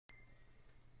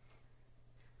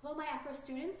Hello, my Acro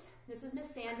students. This is Miss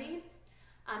Sandy.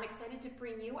 I'm excited to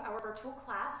bring you our virtual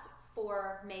class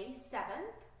for May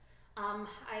 7th.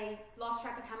 I lost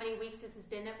track of how many weeks this has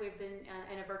been that we've been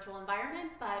in a virtual environment,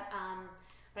 but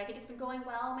I think it's been going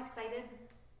well. I'm excited.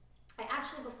 I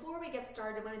actually, before we get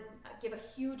started, I want to give a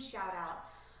huge shout out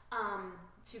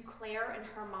to Claire and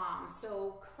her mom.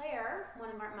 So Claire,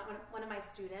 one of my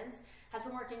students, has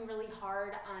been working really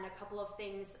hard on a couple of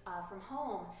things from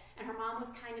home, and her mom was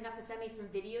kind enough to send me some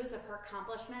videos of her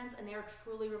accomplishments, and they are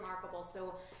truly remarkable.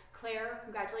 So Claire,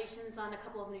 congratulations on a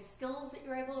couple of new skills that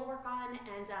you're able to work on,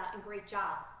 and great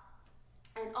job.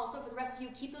 And also for the rest of you,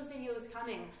 keep those videos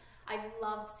coming. I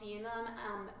loved seeing them.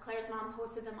 Claire's mom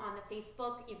posted them on the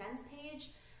Facebook events page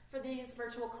for these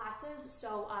virtual classes,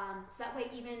 so that way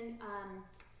even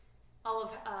all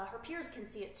of her peers can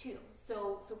see it too.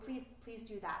 So please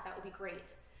do that. That would be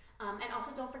great. And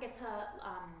also don't forget to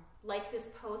like this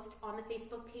post on the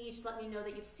Facebook page. Let me know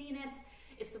that you've seen it.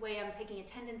 It's the way I'm taking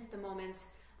attendance at the moment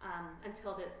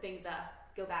until things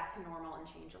go back to normal and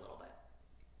change a little bit.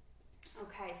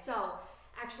 Okay, so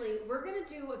actually we're going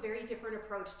to do a very different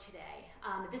approach today.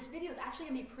 This video is actually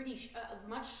going to be pretty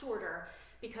much shorter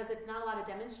because it's not a lot of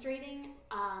demonstrating.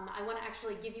 I want to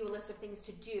actually give you a list of things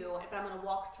to do, but I'm going to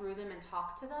walk through them and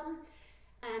talk to them.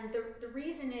 And the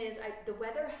reason is the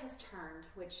weather has turned,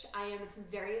 which I am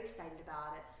very excited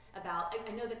about it.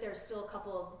 I know that there's still a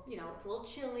couple of, it's a little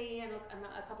chilly and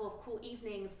a couple of cool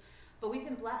evenings, but we've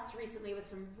been blessed recently with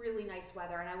some really nice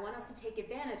weather, and I want us to take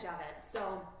advantage of it.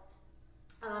 So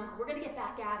we're going to get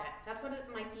back at it. That's what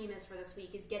my theme is for this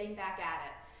week, is getting back at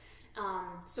it.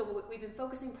 So we've been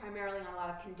focusing primarily on a lot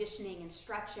of conditioning and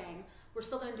stretching. We're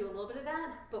still going to do a little bit of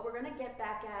that, but we're going to get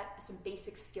back at some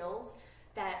basic skills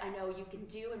that I know you can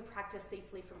do and practice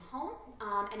safely from home.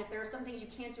 And if there are some things you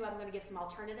can't do, I'm going to give some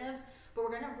alternatives, but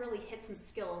we're going to really hit some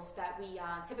skills that we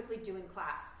typically do in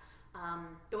class.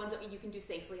 The ones that you can do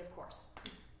safely, of course.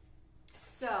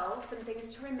 So some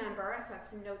things to remember. I have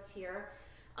some notes here.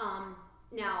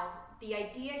 Now, the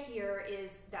idea here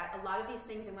is that a lot of these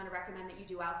things I'm going to recommend that you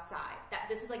do outside. That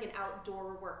this is like an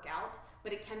outdoor workout,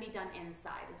 but it can be done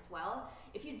inside as well.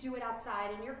 If you do it outside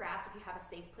in your grass, if you have a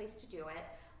safe place to do it,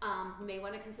 you may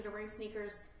want to consider wearing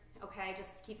sneakers. Okay,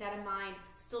 just keep that in mind.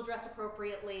 Still dress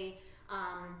appropriately.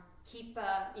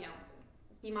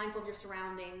 Be mindful of your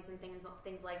surroundings and things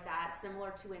like that,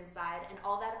 similar to inside. And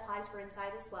all that applies for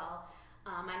inside as well,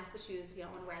 minus the shoes if you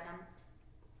don't want to wear them.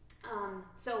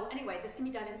 So anyway, this can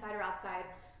be done inside or outside.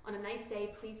 On a nice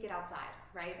day, please get outside,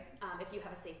 right? If you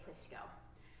have a safe place to go.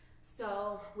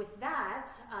 So with that,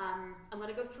 I'm going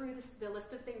to go through the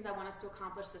list of things I want us to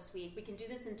accomplish this week. We can do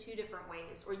this in two different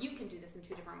ways, or you can do this in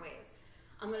two different ways.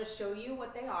 I'm going to show you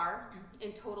what they are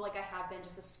in total, like I have been,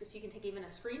 so you can take even a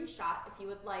screenshot if you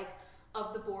would like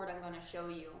of the board I'm going to show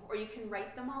you. Or you can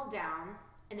write them all down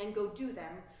and then go do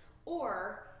them.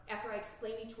 Or after I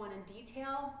explain each one in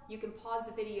detail, you can pause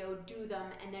the video, do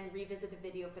them, and then revisit the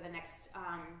video for the next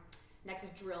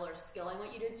drill or skill I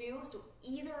want you to do. So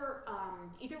either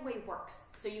way works.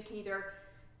 So you can either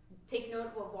take note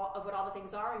of what all the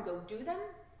things are and go do them,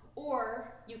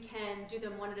 or you can do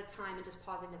them one at a time and just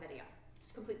pausing the video.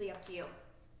 It's completely up to you.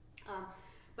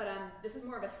 This is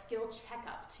more of a skill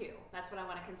checkup too. That's what I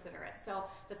want to consider it. So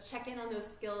let's check in on those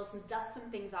skills and dust some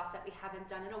things off that we haven't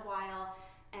done in a while,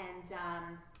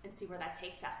 and see where that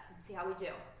takes us and see how we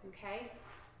do, okay?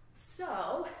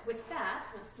 So with that,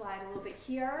 I'm going to slide a little bit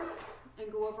here and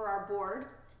go over our board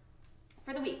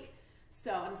for the week.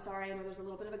 So I'm sorry, I know there's a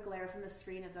little bit of a glare from the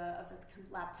screen of the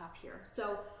laptop here.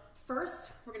 So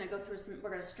first, we're going to go through we're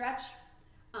going to stretch.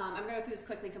 I'm going to go through this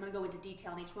quickly, so I'm going to go into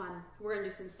detail on each one. We're going to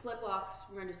do some split walks,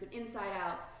 we're going to do some inside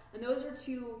outs, and those are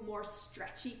two more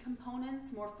stretchy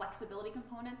components, more flexibility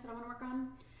components that I want to work on.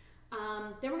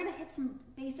 Then we're going to hit some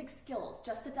basic skills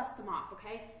just to dust them off,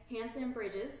 okay? Handstand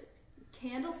bridges,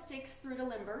 candlesticks through the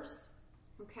limbers,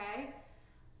 okay?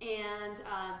 And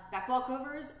back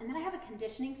walkovers. And then I have a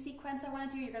conditioning sequence I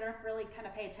want to do. You're going to really kind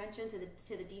of pay attention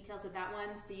to the details of that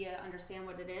one so you understand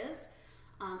what it is.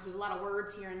 Because there's a lot of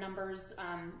words here and numbers.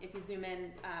 If you zoom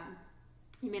in,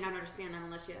 you may not understand them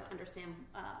unless you understand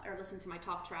or listen to my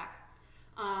talk track.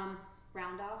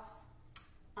 Round-offs,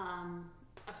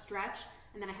 a stretch,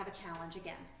 and then I have a challenge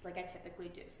again, like I typically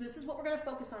do. So this is what we're going to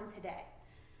focus on today,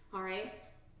 all right?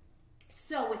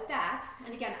 So with that,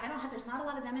 and again, there's not a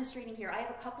lot of demonstrating here. I have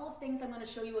a couple of things I'm going to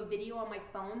show you a video on my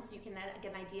phone so you can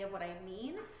get an idea of what I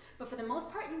mean. But for the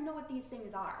most part, you know what these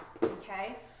things are,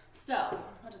 okay? So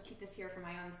I'll just keep this here for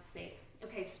my own sake.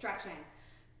 Okay, stretching.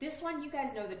 This one, you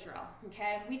guys know the drill,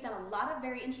 okay? We've done a lot of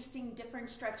very interesting different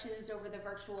stretches over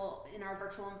in our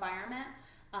virtual environment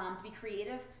to be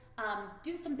creative.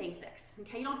 do some basics,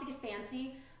 okay? You don't have to get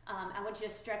fancy. I want you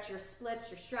to stretch your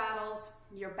splits, your straddles,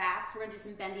 your backs. We're gonna do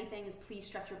some bendy things. Please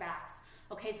stretch your backs.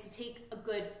 Okay, so take a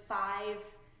good 5,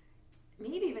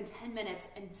 maybe even 10 minutes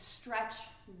and stretch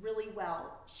really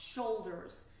well.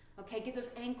 Shoulders, okay? Get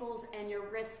those ankles and your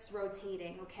wrists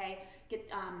rotating, okay?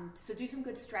 So do some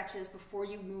good stretches before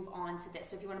you move on to this.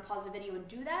 So if you wanna pause the video and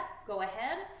do that, go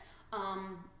ahead.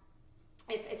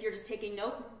 If you're just taking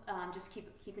note, just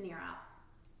keep an ear out,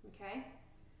 okay?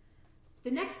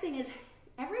 The next thing is,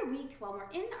 every week while we're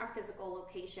in our physical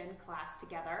location class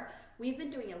together, we've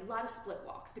been doing a lot of split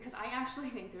walks because I actually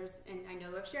think there's, and I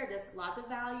know I've shared this, lots of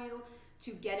value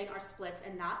to getting our splits,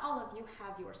 and not all of you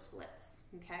have your splits,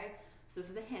 okay? So this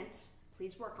is a hint,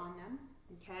 please work on them,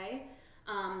 okay?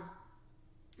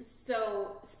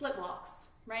 So split walks,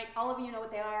 right? All of you know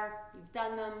what they are, you've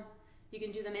done them, you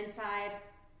can do them inside.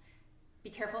 Be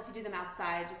careful if you do them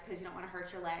outside just because you don't want to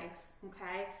hurt your legs,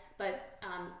 okay? But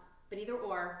either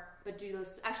or, but do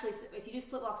those, actually if you do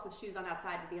split walks with shoes on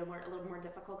outside, it'd be a little more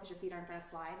difficult because your feet aren't going to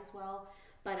slide as well.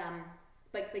 But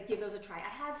give those a try. I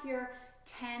have here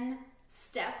 10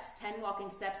 steps, 10 walking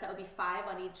steps. That would be 5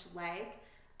 on each leg.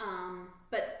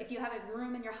 But if you have a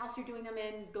room in your house you're doing them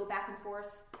in, go back and forth,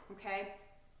 okay?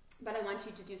 But I want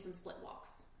you to do some split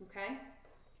walks, okay?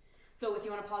 So if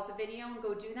you want to pause the video and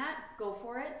go do that, go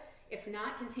for it. If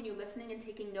not, continue listening and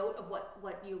taking note of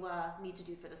what you need to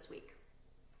do for this week.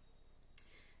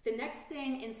 The next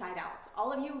thing, inside outs.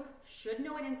 All of you should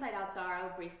know what inside outs are.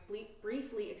 I'll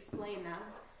briefly explain them.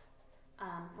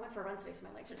 I went for a run today, so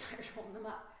my legs are tired holding them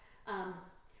up.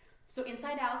 So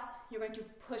inside outs, you're going to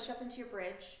push up into your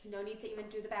bridge. No need to even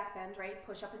do the back bend, right?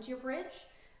 Push up into your bridge.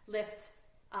 Lift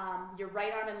your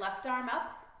right arm and left arm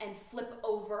up and flip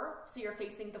over so you're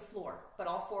facing the floor, but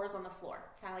all 4s on the floor,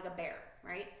 kind of like a bear,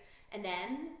 right? And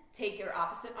then take your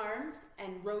opposite arms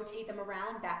and rotate them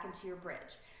around back into your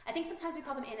bridge. I think sometimes we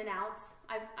call them in and outs.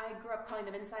 I grew up calling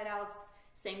them inside outs,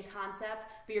 same concept,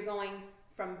 but you're going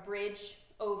from bridge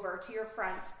over to your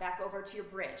front, back over to your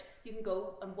bridge. You can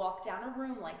go and walk down a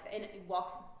room like that, and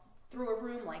walk through a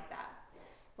room like that.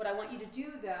 What I want you to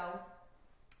do though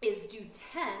is do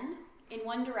 10 in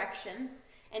one direction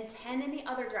and 10 in the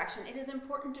other direction. It is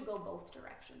important to go both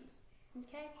directions,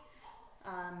 okay?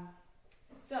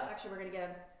 So actually we're gonna get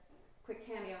a quick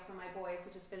cameo from my boys who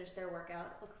just finished their workout,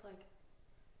 it looks like.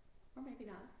 Or maybe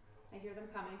not. I hear them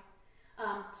coming.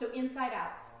 So inside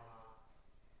outs.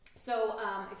 So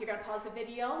if you're gonna pause the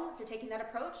video, if you're taking that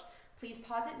approach, please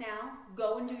pause it now,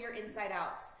 go and do your inside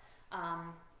outs.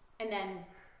 And then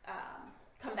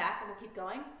come back and we'll keep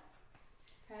going.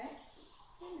 Okay?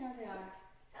 And there they are.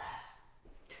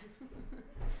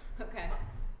 Okay.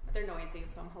 They're noisy,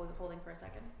 so I'm holding for a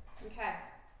second. Okay.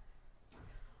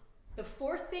 The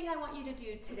 4th thing I want you to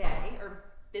do today, or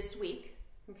this week,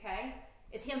 okay,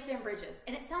 is handstand bridges.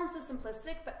 And it sounds so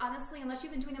simplistic, but honestly, unless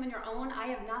you've been doing them on your own, I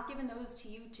have not given those to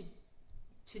you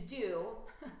to do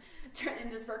in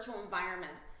this virtual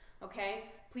environment,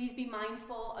 okay? Please be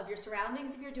mindful of your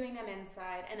surroundings if you're doing them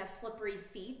inside, and of slippery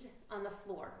feet on the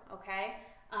floor, okay?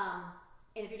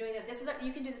 And if you're doing that,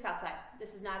 you can do this outside.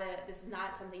 This is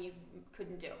not something you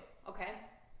couldn't do, okay?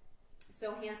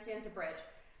 So handstand to bridge.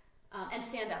 And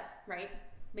stand up, right?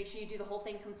 Make sure you do the whole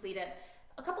thing, complete it.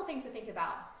 A couple things to think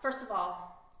about. First of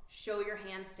all, show your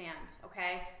handstand,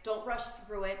 okay? Don't rush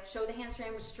through it. Show the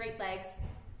handstand with straight legs,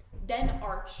 then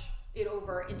arch it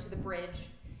over into the bridge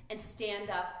and stand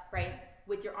up, right,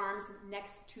 with your arms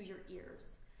next to your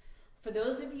ears. For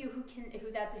those of you who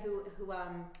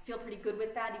feel pretty good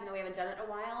with that, even though we haven't done it in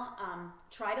a while,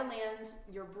 try to land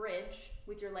your bridge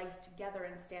with your legs together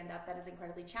and stand up. That is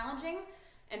incredibly challenging,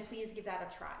 and please give that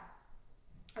a try.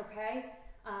 Okay?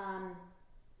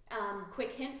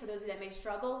 Quick hint for those of you that may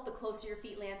struggle, the closer your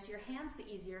feet land to your hands, the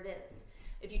easier it is.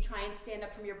 If you try and stand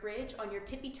up from your bridge on your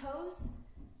tippy toes,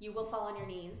 you will fall on your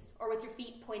knees, or with your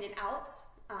feet pointed out,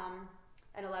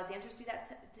 and a lot of dancers do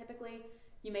that typically.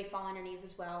 You may fall on your knees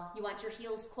as well. You want your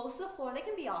heels close to the floor. They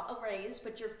can be all raised,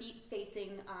 but your feet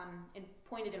facing and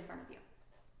pointed in front of you.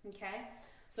 Okay?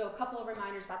 So a couple of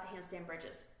reminders about the handstand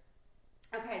bridges.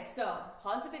 Okay, so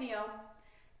pause the video,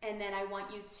 and then I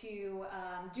want you to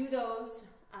do those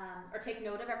or take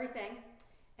note of everything,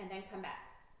 and then come back.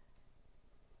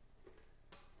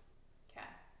 Okay.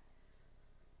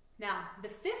 Now, the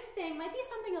 5th thing might be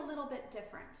something a little bit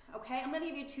different, okay? I'm gonna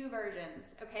give you 2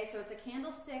 versions, okay? So it's a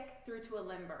candlestick through to a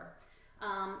limber.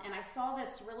 And I saw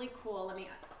this really cool,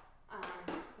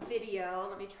 video,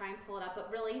 let me try and pull it up, but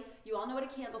really, you all know what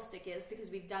a candlestick is because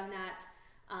we've done that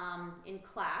in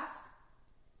class.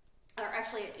 Or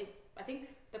actually, I think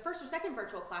the first or second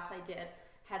virtual class I did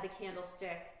had the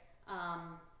candlestick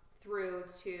through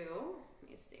to,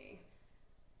 let me see,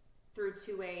 through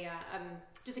to a,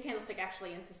 just a candlestick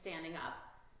actually into standing up.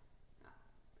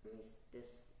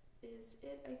 This is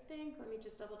it, I think. Let me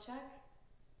just double check.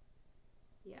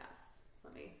 Yes, so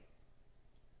let me,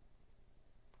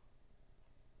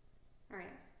 all right,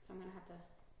 so I'm gonna have to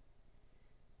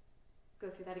go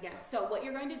through that again. So what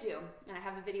you're going to do, and I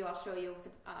have a video I'll show you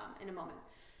in a moment.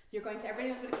 You're going to,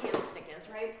 everybody knows what a candlestick is,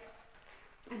 right?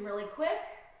 And really quick,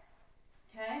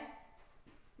 okay?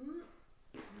 I'm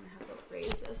gonna have to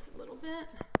raise this a little bit.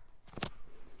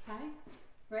 Okay,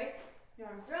 right? Your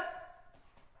arms are up.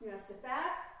 You're gonna sit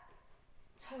back,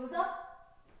 toes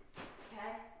up,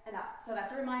 okay, and up. So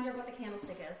that's a reminder of what the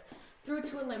candlestick is. Through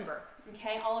to a limber,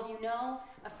 okay? All of you know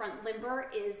a front limber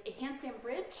is a handstand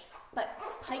bridge, but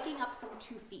piking up from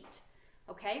 2 feet,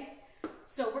 okay?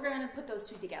 So we're gonna put those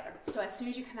two together. So as soon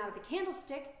as you come out of the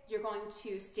candlestick, you're going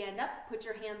to stand up, put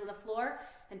your hands on the floor,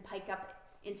 and pike up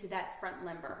into that front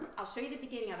limber. I'll show you the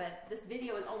beginning of it. This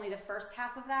video is only the first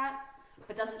half of that,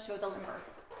 but doesn't show the limber.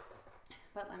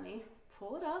 But let me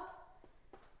pull it up.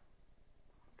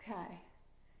 Okay.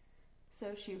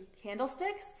 So shoot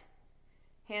candlesticks,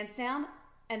 hands down,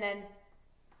 and then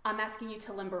I'm asking you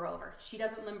to limber over. She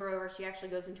doesn't limber over. She actually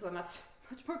goes into a much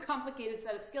more complicated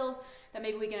set of skills that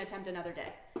maybe we can attempt another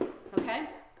day. Okay?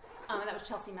 And that was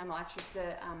Chelsea Memel. Actually, she's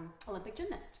an Olympic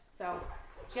gymnast. So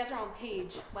she has her own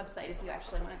page, website, if you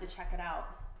actually wanted to check it out.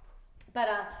 But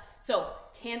so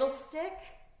candlestick,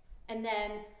 and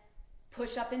then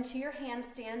push up into your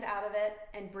handstand out of it,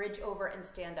 and bridge over and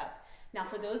stand up. Now,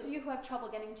 for those of you who have trouble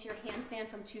getting to your handstand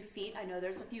from 2 feet, I know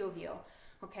there's a few of you,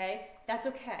 okay? That's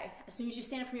okay. As soon as you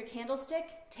stand up from your candlestick,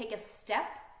 take a step,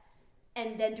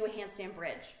 and then do a handstand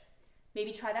bridge.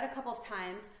 Maybe try that a couple of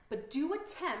times, but do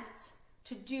attempt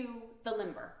to do the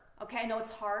limber, okay? I know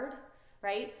it's hard,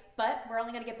 right? But we're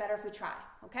only gonna get better if we try,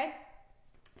 okay?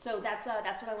 So that's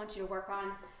what I want you to work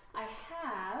on. I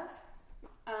have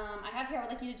here, I would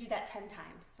like you to do that 10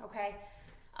 times, okay?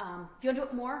 If you want to do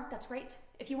it more, that's great.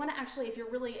 If you want to actually, if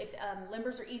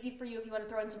limbers are easy for you, if you want to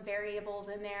throw in some variables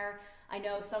in there, I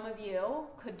know some of you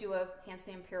could do a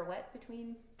handstand pirouette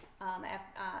between,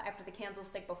 after the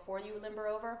candlestick before you limber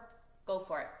over, go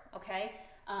for it, okay?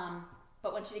 But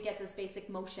I want you to get this basic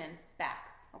motion back,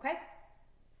 okay?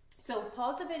 So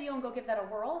pause the video and go give that a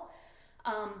whirl,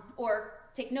 or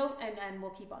take note and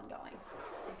we'll keep on going,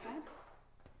 okay?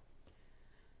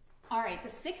 All right, the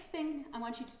 6th thing I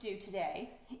want you to do today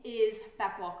is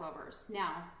back walkovers.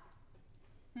 Now,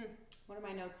 what are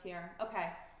my notes here? Okay,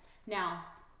 now,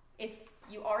 if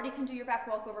you already can do your back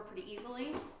walkover pretty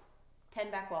easily,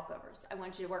 10 back walkovers. I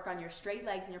want you to work on your straight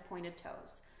legs and your pointed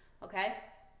toes, okay?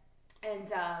 And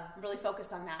really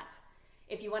focus on that.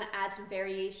 If you want to add some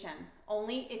variation,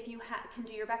 only if you can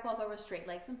do your back walkover with straight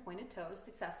legs and pointed toes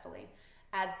successfully.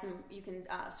 Add some, you can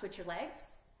switch your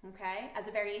legs, okay, as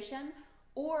a variation.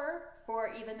 Or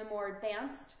for even the more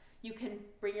advanced, you can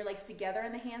bring your legs together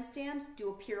in the handstand, do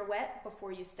a pirouette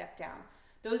before you step down.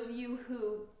 Those of you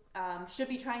who should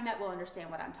be trying that will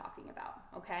understand what I'm talking about,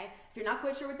 okay? If you're not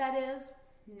quite sure what that is,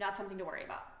 not something to worry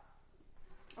about,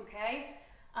 okay?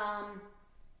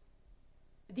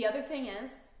 The other thing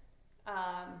is,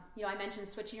 I mentioned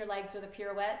switching your legs or the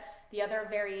pirouette. The other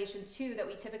variation too that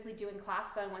we typically do in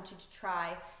class that I want you to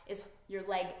try is your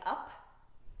leg up,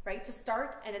 right, to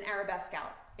start, and an arabesque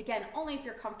out. Again, only if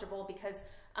you're comfortable, because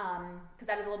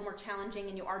that is a little more challenging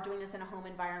and you are doing this in a home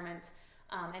environment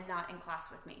and not in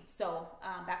class with me. So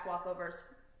back walkovers.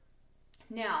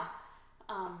 Now,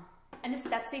 and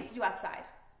that's safe to do outside,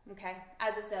 okay,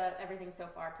 as is everything so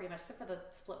far, pretty much, except for the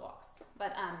split walks.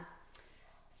 But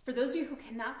for those of you who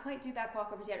cannot quite do back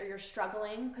walkovers yet, or you're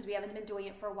struggling because we haven't been doing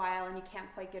it for a while and you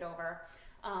can't quite get over,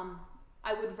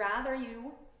 I would rather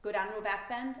you go down to a back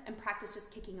bend and practice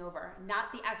just kicking over,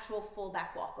 not the actual full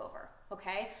back walkover,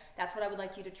 okay? That's what I would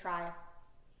like you to try.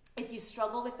 If you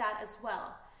struggle with that as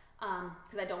well,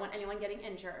 because I don't want anyone getting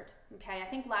injured, okay? I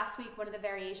think last week one of the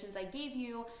variations I gave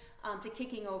you to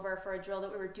kicking over for a drill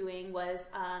that we were doing was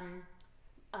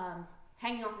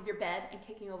hanging off of your bed and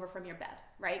kicking over from your bed,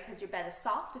 right? Because your bed is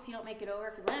soft if you don't make it over,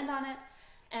 if you land on it,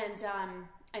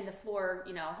 and the floor,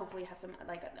 hopefully you have some,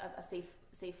 like a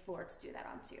safe floor to do that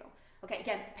onto. Okay,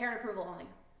 again, parent approval only.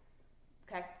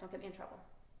 Okay, don't get me in trouble.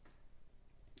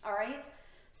 All right,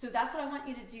 so that's what I want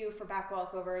you to do for back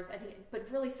walkovers, I think, but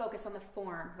really focus on the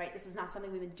form, right? This is not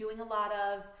something we've been doing a lot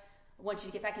of. I want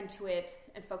you to get back into it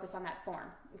and focus on that form,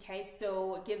 okay?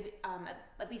 So give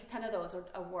at least 10 of those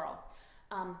a whirl.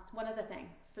 One other thing,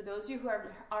 for those of you who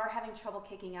are having trouble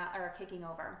kicking out or kicking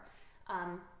over,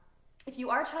 if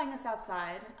you are trying this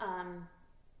outside,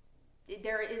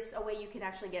 there is a way you can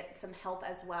actually get some help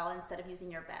as well instead of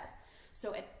using your bed.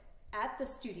 So at the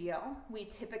studio, we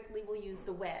typically will use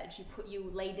the wedge. You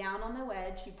lay down on the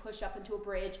wedge, you push up into a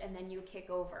bridge, and then you kick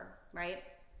over, right?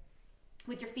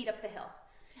 With your feet up the hill.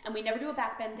 And we never do a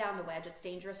back bend down the wedge. It's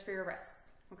dangerous for your wrists,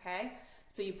 okay?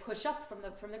 So you push up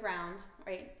from the ground,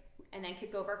 right? And then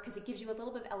kick over because it gives you a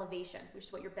little bit of elevation, which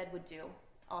is what your bed would do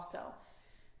also.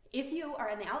 If you are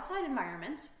in the outside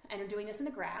environment and are doing this in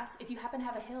the grass, if you happen to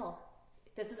have a hill,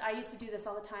 I used to do this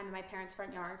all the time in my parents'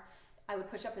 front yard. I would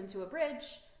push up into a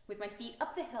bridge with my feet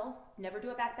up the hill, never do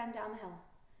a back bend down the hill.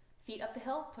 Feet up the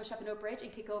hill, push up into a bridge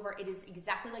and kick over. It is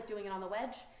exactly like doing it on the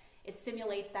wedge. It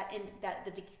simulates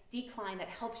the decline that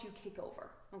helps you kick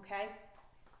over, okay?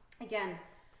 Again,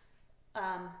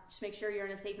 just make sure you're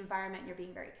in a safe environment and you're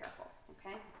being very careful,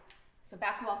 okay? So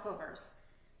back walkovers.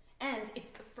 And if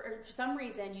for some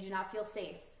reason you do not feel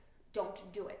safe, don't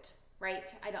do it,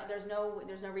 right? There's no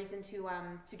reason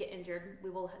to get injured.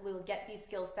 We will get these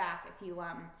skills back if you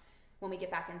when we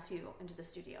get back into the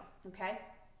studio, okay?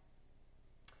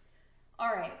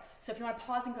 All right, so if you want to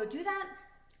pause and go do that,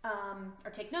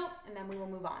 or take note, and then we will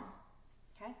move on,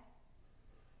 okay?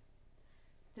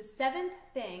 The seventh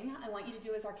thing I want you to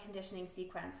do is our conditioning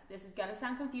sequence. This is gonna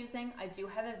sound confusing. I do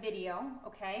have a video,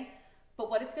 okay? But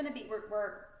what it's gonna be,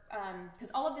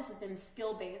 because all of this has been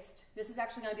skill-based, this is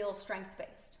actually gonna be a little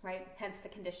strength-based, right? Hence the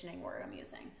conditioning word I'm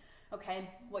using. Okay,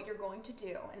 what you're going to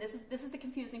do, and this is the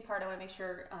confusing part. I want to make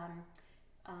sure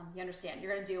you understand.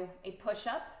 You're going to do a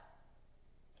push-up,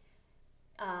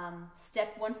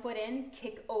 step one foot in,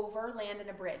 kick over, land in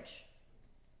a bridge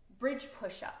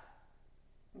push-up.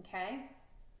 Okay,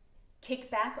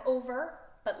 kick back over,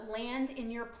 but land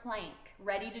in your plank,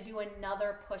 ready to do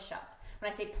another push-up. When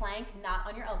I say plank, not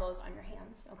on your elbows, on your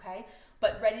hands. Okay,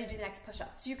 but ready to do the next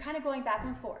push-up. So you're kind of going back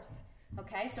and forth.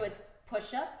 Okay, so it's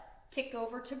push-up, kick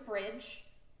over to bridge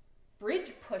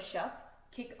push-up,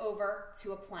 kick over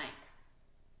to a plank.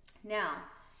 Now,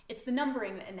 it's the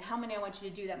numbering and how many I want you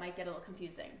to do that might get a little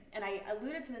confusing. And I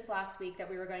alluded to this last week that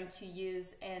we were going to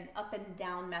use an up and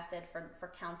down method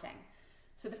for counting.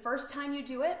 So the first time you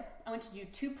do it, I want you to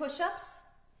do 2 push-ups,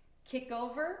 kick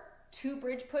over, 2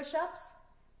 bridge push-ups,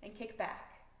 and kick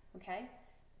back, okay?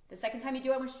 The second time you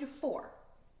do it, I want you to do 4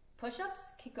 push-ups,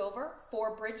 kick over,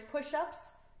 4 bridge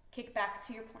push-ups, kick back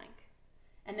to your plank.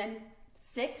 And then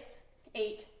 6,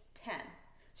 8, 10.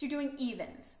 So you're doing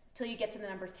evens till you get to the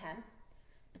number 10.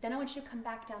 But then I want you to come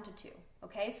back down to 2.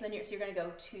 Okay? So you're going to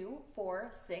go 2, 4,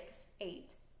 6,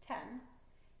 8, 10,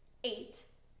 8,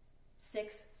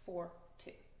 6, 4,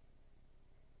 2.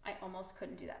 I almost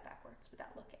couldn't do that backwards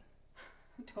without looking.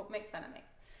 Don't make fun of me.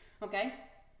 Okay?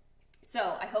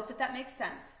 So I hope that makes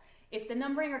sense. If the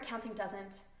numbering or counting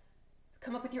doesn't,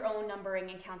 come up with your own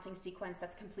numbering and counting sequence.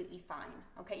 That's completely fine.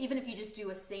 Okay, even if you just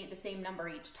do the same number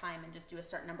each time and just do a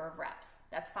certain number of reps,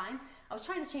 that's fine. I was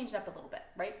trying to change it up a little bit,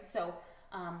 right? So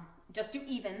just do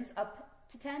evens up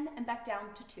to 10 and back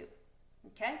down to 2.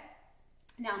 Okay.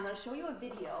 Now I'm going to show you a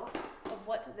video of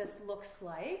what this looks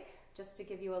like, just to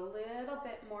give you a little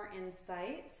bit more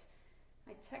insight.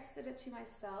 I texted it to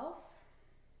myself.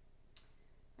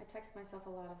 I text myself a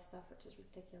lot of stuff, which is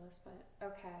ridiculous, but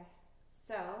okay.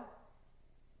 So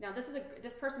now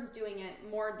this person's doing it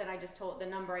more than the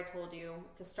number I told you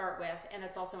to start with, and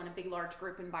it's also in a big, large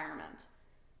group environment.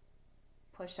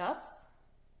 Push-ups.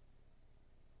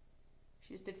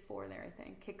 She just did 4 there, I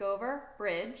think. Kick over,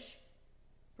 bridge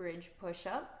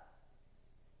push-up.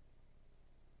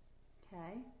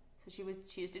 Okay, so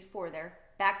she just did 4 there.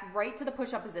 Back right to the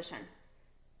push-up position.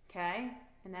 Okay,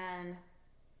 and then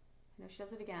I know she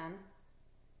does it again.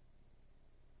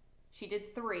 She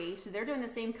did 3, so they're doing the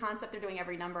same concept. They're doing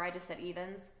every number. I just said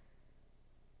evens.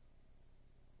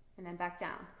 And then back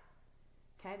down.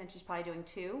 Okay, then she's probably doing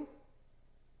 2.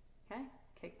 Okay,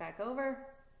 kick back over,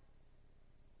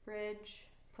 bridge,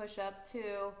 push up,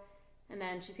 2, and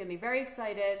then she's gonna be very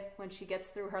excited when she gets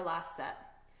through her last set.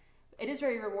 It is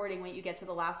very rewarding when you get to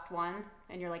the last one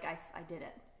and you're like, I did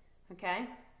it, okay?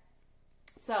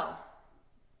 So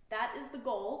that is the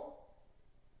goal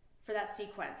for that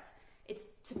sequence. It's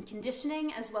some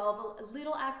conditioning as well as a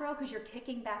little acro because you're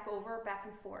kicking back over, back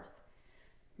and forth.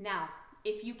 Now,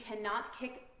 if you cannot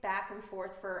kick back and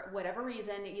forth for whatever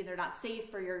reason, either not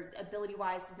safe or your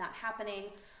ability-wise is not happening,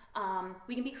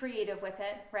 we can be creative with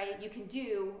it, right? You can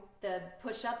do the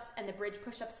push-ups and the bridge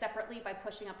push-ups separately by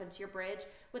pushing up into your bridge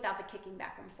without the kicking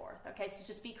back and forth, okay? So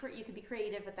just you can be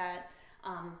creative with that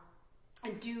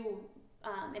and do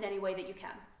in any way that you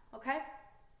can, okay?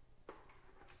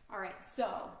 All right,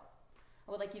 so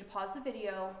I would like you to pause the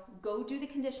video, go do the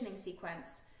conditioning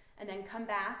sequence, and then come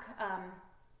back,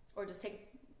 or just take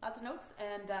lots of notes,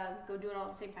 and go do it all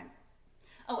at the same time.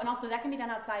 Oh, and also that can be done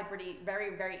outside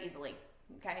very, very easily,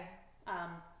 okay?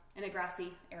 In a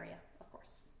grassy area, of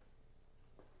course.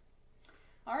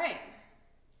 All right,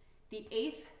 the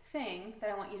 8th thing that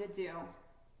I want you to do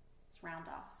is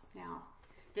round-offs. Now,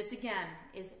 this again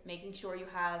is making sure you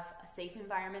have a safe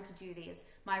environment to do these.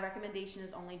 My recommendation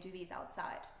is only do these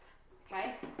outside,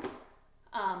 okay?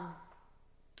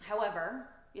 However,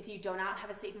 if you do not have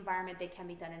a safe environment, they can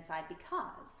be done inside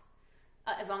because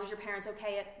as long as your parents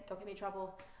okay it, don't get me in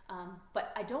trouble.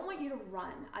 But I don't want you to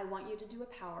run. I want you to do a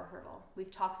power hurdle.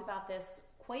 We've talked about this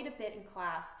quite a bit in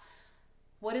class.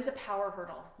 What is a power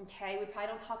hurdle? Okay, we probably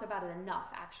don't talk about it enough,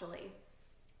 actually.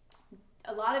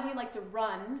 A lot of you like to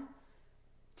run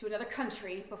to another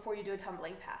country before you do a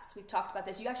tumbling pass. We've talked about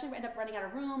this. You actually end up running out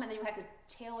of room, and then you have to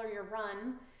tailor your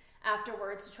run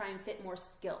afterwards to try and fit more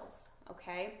skills,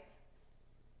 okay?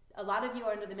 A lot of you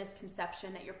are under the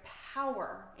misconception that your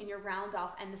power in your round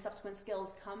off and the subsequent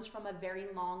skills comes from a very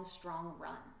long, strong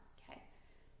run, okay?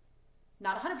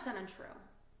 Not 100% untrue,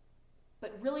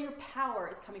 but really your power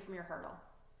is coming from your hurdle,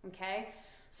 okay?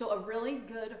 So a really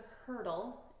good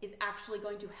hurdle is actually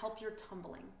going to help your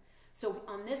tumbling. So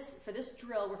for this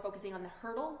drill, we're focusing on the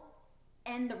hurdle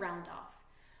and the round off.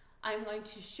 I'm going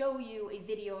to show you a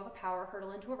video of a power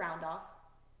hurdle into a round off.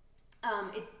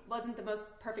 It wasn't the most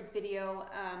perfect video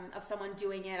of someone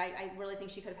doing it. I really think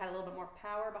she could have had a little bit more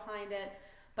power behind it,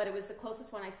 but it was the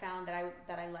closest one I found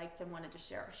that I liked and wanted to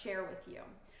share with you.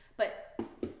 But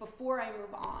before I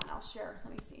move on, I'll share.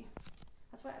 Let me see.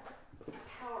 That's why I put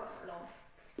power hurdle.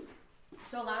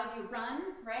 So a lot of you run,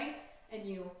 right? And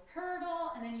you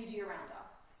hurdle, and then you do your round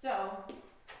off. So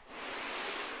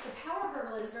the power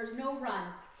hurdle is there's no run,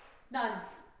 none.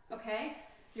 Okay?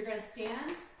 You're going to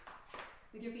stand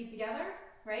with your feet together,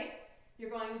 right? You're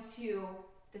going to,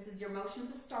 this is your motion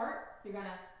to start. You're going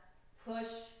to push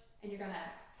and you're going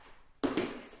to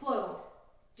explode.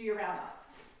 Do your round off.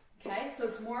 Okay? So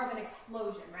it's more of an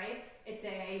explosion, right? It's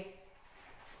a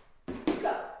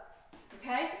go.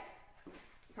 Okay?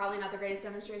 Probably not the greatest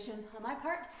demonstration on my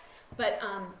part, but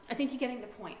I think you're getting the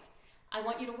point. I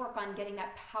want you to work on getting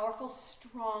that powerful,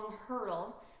 strong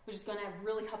hurdle, which is going to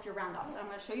really help your round off. So I'm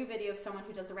going to show you a video of someone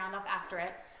who does the round off after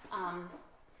it.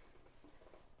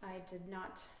 I did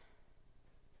not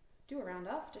do a round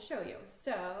off to show you.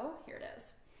 So here it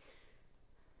is.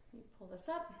 Let me pull this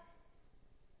up.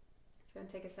 It's going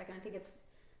to take a second. I think it's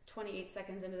 28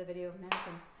 seconds into the video. Now it's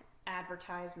an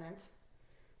advertisement.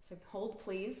 So hold,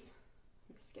 please.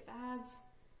 Let me skip ads.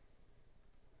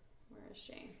 Where is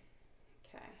she?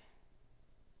 Okay.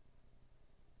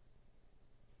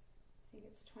 I think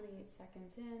it's 28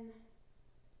 seconds in.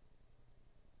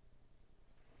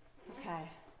 Okay.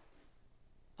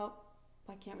 Oh,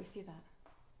 why can't we see that?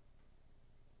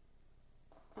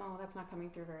 Oh, that's not coming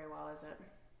through very well, is it?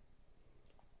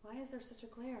 Why is there such a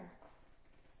glare?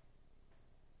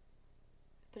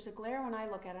 There's a glare when I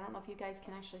look at it. I don't know if you guys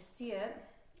can actually see it.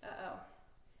 Uh-oh.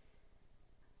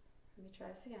 Let me try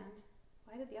this again.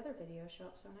 Why did the other video show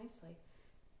up so nicely?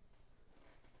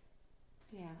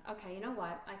 Yeah, okay, you know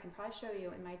what? I can probably show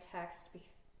you in my text.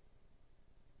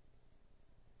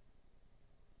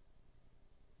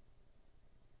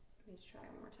 Let's try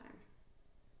one more time.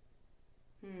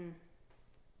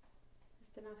 This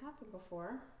did not happen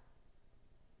before.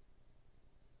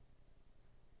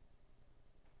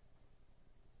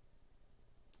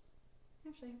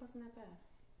 Actually, it wasn't that bad.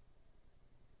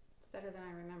 It's better than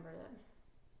I remembered it.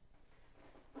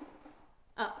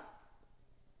 Oh.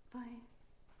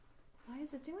 Why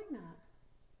is it doing that?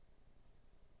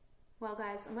 Well,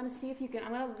 guys, I'm going to see if you can,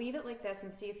 I'm going to leave it like this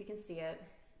and see if you can see it.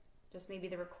 Just maybe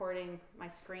the recording, my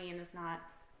screen is not,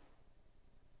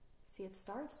 see, it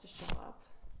starts to show up.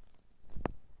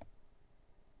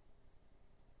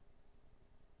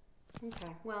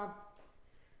 Okay, well,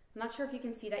 I'm not sure if you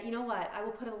can see that. You know what? I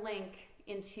will put a link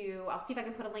into, I'll see if I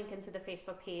can put a link into the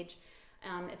Facebook page.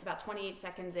 It's about 28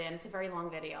 seconds in. It's a very long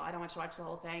video. I don't want you to watch the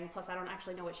whole thing. Plus, I don't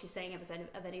actually know what she's saying, if it's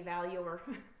of any value or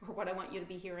what I want you to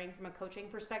be hearing from a coaching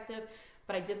perspective.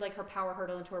 But I did like her power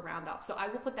hurdle into a round off. So I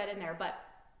will put that in there. But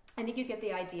I think you get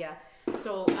the idea.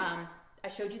 So I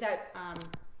showed you that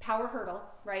power hurdle,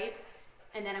 right?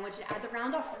 And then I want you to add the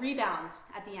round off rebound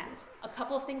at the end. A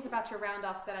couple of things about your round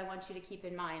offs that I want you to keep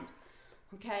in mind.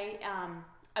 Okay?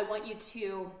 I want you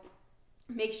to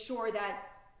make sure that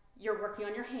you're working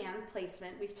on your hand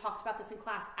placement. We've talked about this in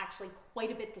class actually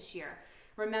quite a bit this year.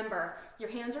 Remember, your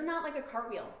hands are not like a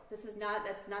cartwheel. That's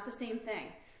not the same thing.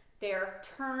 They're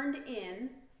turned in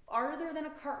farther than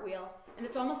a cartwheel, and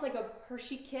it's almost like a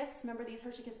Hershey kiss. Remember these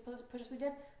Hershey kiss push-ups we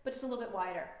did? But just a little bit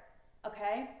wider,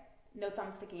 okay? No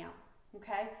thumb sticking out,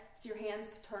 okay? So your hands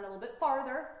can turn a little bit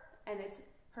farther, and it's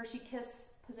Hershey Kiss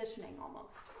positioning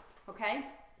almost, okay?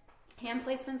 Hand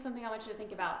placement is something I want you to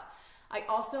think about. I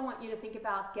also want you to think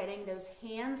about getting those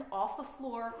hands off the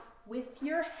floor with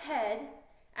your head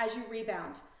as you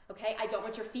rebound, okay? I don't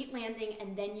want your feet landing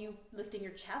and then you lifting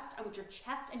your chest. I want your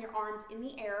chest and your arms in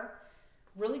the air,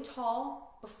 really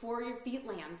tall before your feet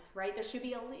land, right? There should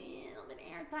be a little bit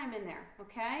of air time in there,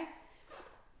 okay?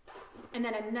 And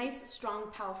then a nice,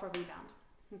 strong, powerful rebound,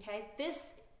 okay?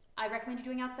 This, I recommend you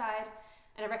doing outside,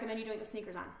 and I recommend you doing it with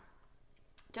sneakers on.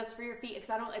 Just for your feet, because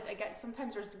I get,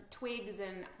 sometimes there's twigs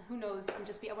and who knows, I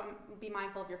want to be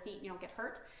mindful of your feet and you don't get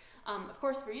hurt. Of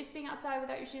course, if you're used to being outside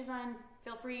without your shoes on,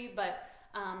 feel free, but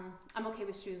I'm okay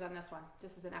with shoes on this one,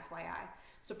 just as an FYI.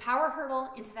 So power hurdle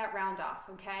into that round off,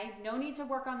 okay? No need to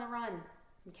work on the run,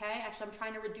 okay? Actually, I'm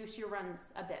trying to reduce your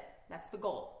runs a bit. That's the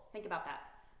goal. Think about that,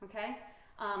 okay?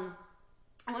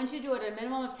 I want you to do it a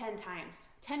minimum of 10 times.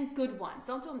 10 good ones.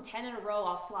 Don't do them 10 in a row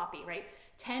all sloppy, right?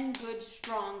 10 good,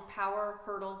 strong power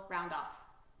hurdle round off,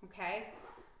 okay?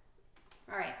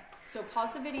 All right, so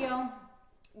pause the video,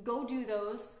 go do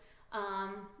those,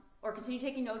 or continue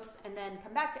taking notes and then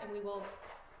come back and we will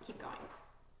keep going.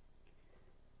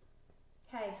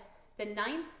 Okay, the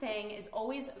 9th thing is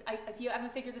always, if you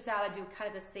haven't figured this out, I do kind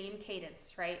of the same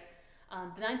cadence, right?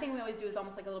 The 9th thing we always do is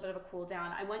almost like a little bit of a cool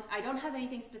down. I don't have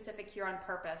anything specific here on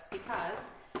purpose because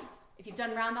if you've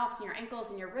done round offs in your ankles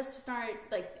and your wrists just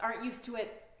aren't used to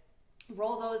it,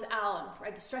 roll those out,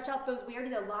 right? Stretch out those. We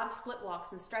already did a lot of split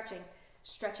walks and stretching.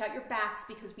 Stretch out your backs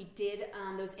because we did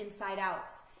those inside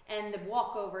outs and the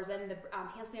walkovers and the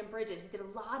handstand bridges. We did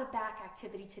a lot of back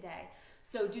activity today.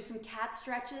 So do some cat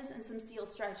stretches and some seal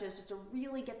stretches just to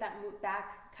really get that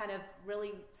back kind of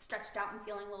really stretched out and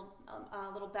feeling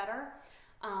a little better.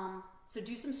 So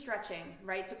do some stretching,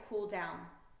 right, to cool down.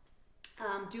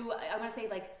 I want to say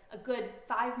like a good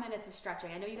 5 minutes of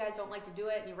stretching. I know you guys don't like to do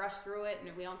it and you rush through it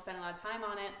and we don't spend a lot of time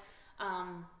on it,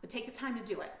 but take the time to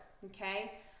do it,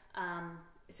 okay?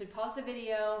 So pause the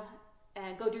video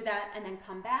and go do that and then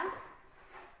come back.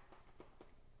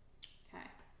 Okay.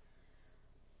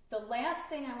 The last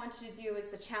thing I want you to do is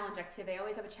the challenge activity. I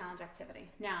always have a challenge activity.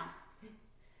 Now,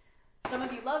 some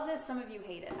of you love this, some of you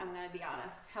hate it, I'm going to be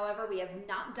honest. However, we have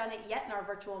not done it yet in our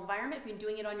virtual environment. If you're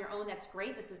doing it on your own, that's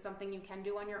great. This is something you can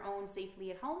do on your own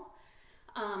safely at home.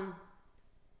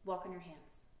 Walk on your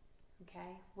hands, okay?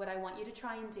 What I want you to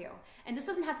try and do, and this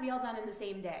doesn't have to be all done in the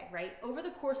same day, right? Over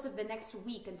the course of the next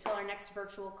week until our next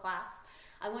virtual class,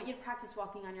 I want you to practice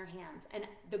walking on your hands. And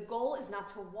the goal is not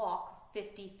to walk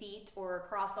 50 feet or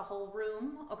across a whole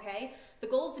room, okay? The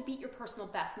goal is to beat your personal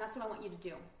best, and that's what I want you to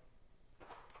do.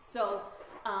 So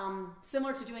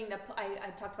similar to doing I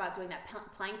talked about doing that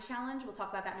plank challenge. We'll talk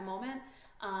about that in a moment.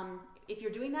 If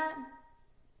you're doing that,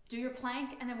 do your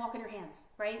plank and then walk on your hands,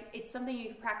 right? It's something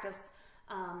you can practice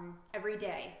every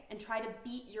day and try to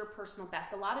beat your personal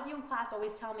best. A lot of you in class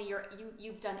always tell me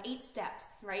you've done 8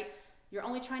 steps, right? You're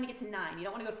only trying to get to 9. You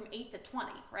don't want to go from 8 to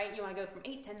 20, right? You want to go from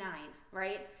 8 to 9,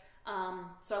 right?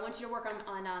 So I want you to work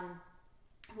on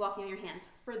walking on your hands.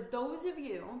 For those of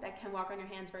you that can walk on your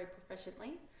hands very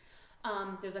proficiently,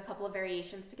 there's a couple of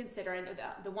variations to consider. I know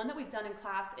the one that we've done in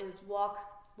class is walk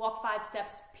 5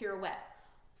 steps, pirouette,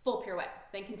 full pirouette,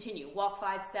 then continue, walk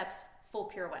 5 steps, full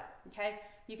pirouette, okay?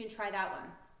 You can try that one.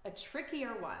 A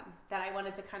trickier one that I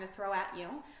wanted to kind of throw at you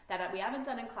that we haven't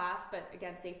done in class, but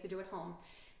again, safe to do at home,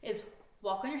 is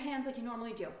walk on your hands like you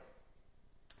normally do.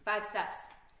 5 steps,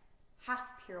 half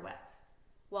pirouette,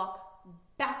 walk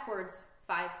backwards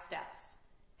 5 steps,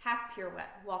 half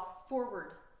pirouette, walk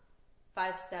forward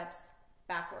 5 steps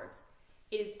backwards.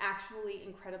 It is actually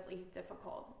incredibly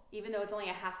difficult. Even though it's only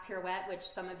a half pirouette, which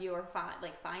some of you are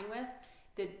fine with,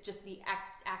 the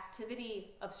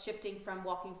activity of shifting from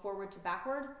walking forward to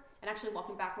backward, and actually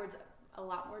walking backwards a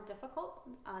lot more difficult.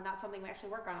 Not something we actually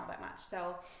work on all that much.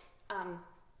 So,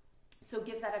 so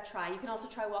give that a try. You can also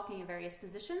try walking in various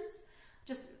positions.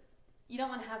 You don't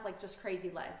want to have just crazy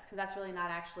legs because that's really not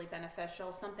actually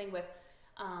beneficial. Something with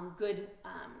good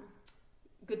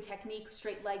technique,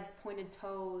 straight legs, pointed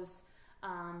toes,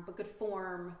 but good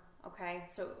form, okay?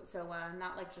 So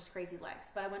not just crazy legs,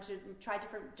 but I want you to try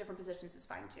different positions is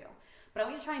fine too. But I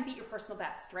want you to try and beat your personal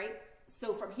best, right?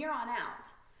 So from here on out,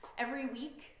 every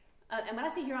week, and when I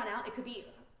say here on out, it could be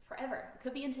forever. It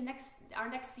could be into our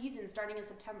next season starting in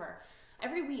September.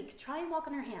 Every week, try and walk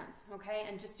on your hands, okay?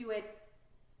 And just do it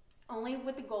only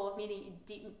with the goal of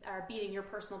beating your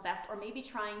personal best, or maybe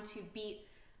trying to beat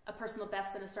a personal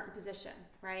best in a certain position,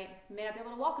 right? You may not be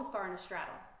able to walk as far in a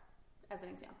straddle, as an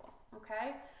example,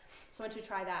 okay? So I want you to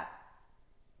try that.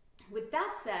 With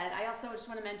that said, I also just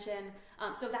want to mention,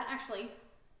 so that actually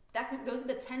those are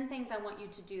the 10 things I want you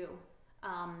to do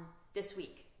this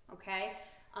week, okay?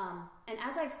 And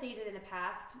as I've stated in the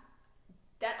past,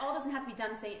 that all doesn't have to be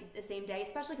done the same day,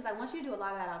 especially because I want you to do a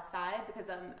lot of that outside because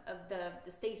of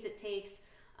the space it takes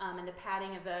and the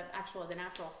padding of the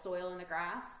natural soil in the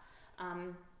grass.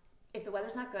 If the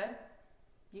weather's not good,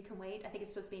 you can wait. I think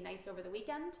it's supposed to be nice over the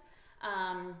weekend.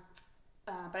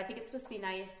 But I think it's supposed to be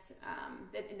nice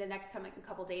in the next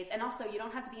couple days. And also, you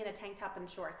don't have to be in a tank top and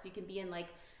shorts. You can be in like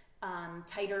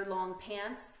tighter, long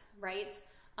pants, right?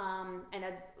 And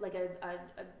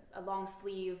a long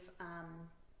sleeve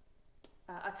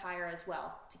attire as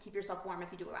well to keep yourself warm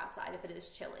if you do go outside, if it is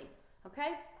chilly,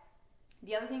 okay?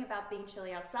 The other thing about being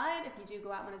chilly outside, if you do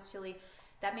go out when it's chilly,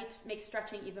 that makes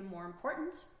stretching even more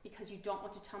important because you don't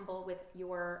want to tumble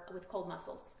with cold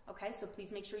muscles, okay? So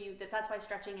please make sure that's why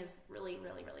stretching is really,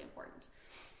 really, really important.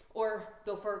 Or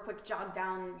go for a quick jog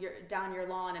down your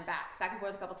lawn and back and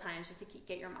forth a couple times just to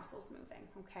get your muscles moving,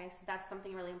 okay? So that's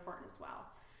something really important as well.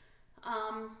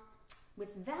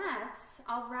 With that,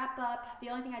 I'll wrap up. The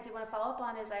only thing I did want to follow up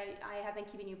on is I have been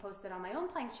keeping you posted on my own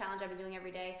plank challenge I've been doing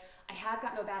every day. I have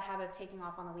gotten a bad habit of taking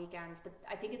off on the weekends, but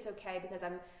I think it's okay because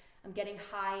I'm getting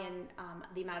high in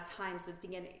the amount of time, so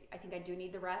I think I do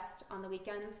need the rest on the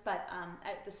weekends. But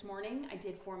this morning I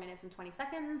did 4 minutes and 20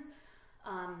 seconds.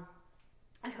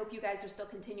 I hope you guys are still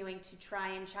continuing to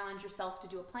try and challenge yourself to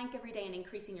do a plank every day and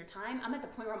increasing your time. I'm at the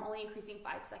point where I'm only increasing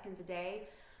 5 seconds a day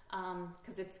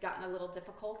because it's gotten a little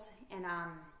difficult and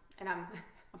I'm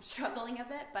struggling a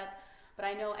bit, but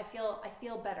I know I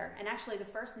feel better. And actually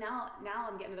now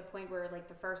I'm getting to the point where like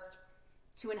the first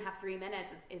 2.5, 3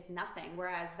 minutes is nothing,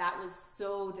 whereas that was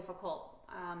so difficult,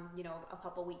 a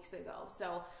couple weeks ago.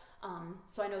 So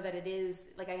I know that it is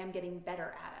like I am getting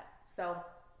better at it. So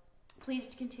please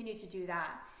continue to do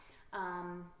that.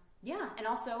 Yeah, and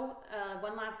also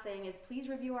one last thing is please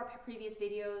review our previous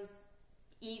videos.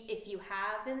 If you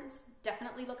haven't,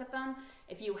 definitely look at them.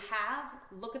 If you have,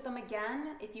 look at them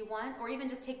again if you want, or even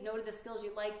just take note of the skills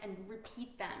you liked and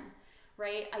repeat them,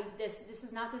 right? This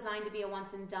is not designed to be a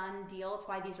once and done deal. It's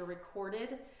why these are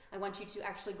recorded. I want you to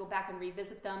actually go back and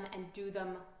revisit them and do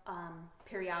them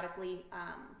periodically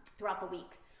throughout the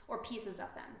week, or pieces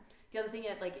of them. The other thing,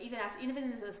 even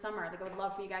into the summer, I would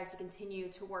love for you guys to continue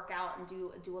to work out and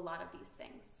do a lot of these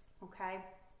things. Okay.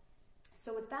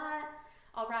 So with that,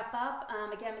 I'll wrap up.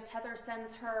 Again, Miss Heather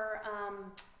sends her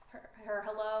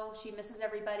hello. She misses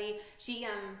everybody. She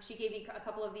gave me quite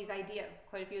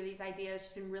a few of these ideas.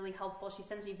 She's been really helpful. She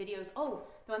sends me videos. Oh,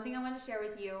 the one thing I want to share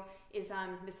with you is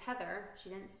Miss Heather. She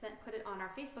didn't put it on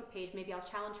our Facebook page. Maybe I'll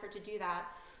challenge her to do that.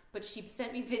 But she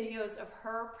sent me videos of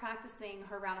her practicing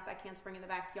her round-up back handspring in the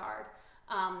backyard.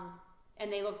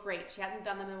 And they look great. She hadn't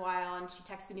done them in a while, and she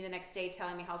texted me the next day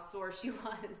telling me how sore she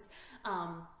was.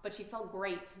 But she felt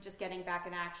great just getting back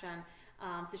in action.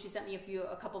 So she sent me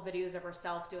a couple videos of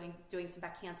herself doing some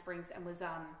back handsprings, and was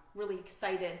really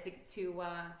excited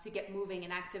to get moving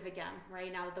and active again,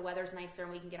 right? Now that the weather's nicer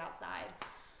and we can get outside.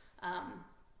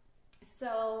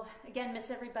 So again, miss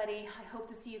everybody. I hope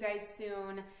to see you guys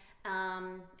soon.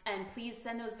 And please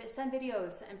send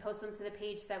videos and post them to the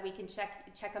page so that we can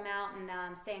check them out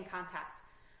and stay in contact.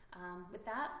 With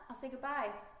that, I'll say goodbye.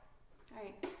 All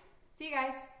right. See you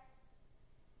guys.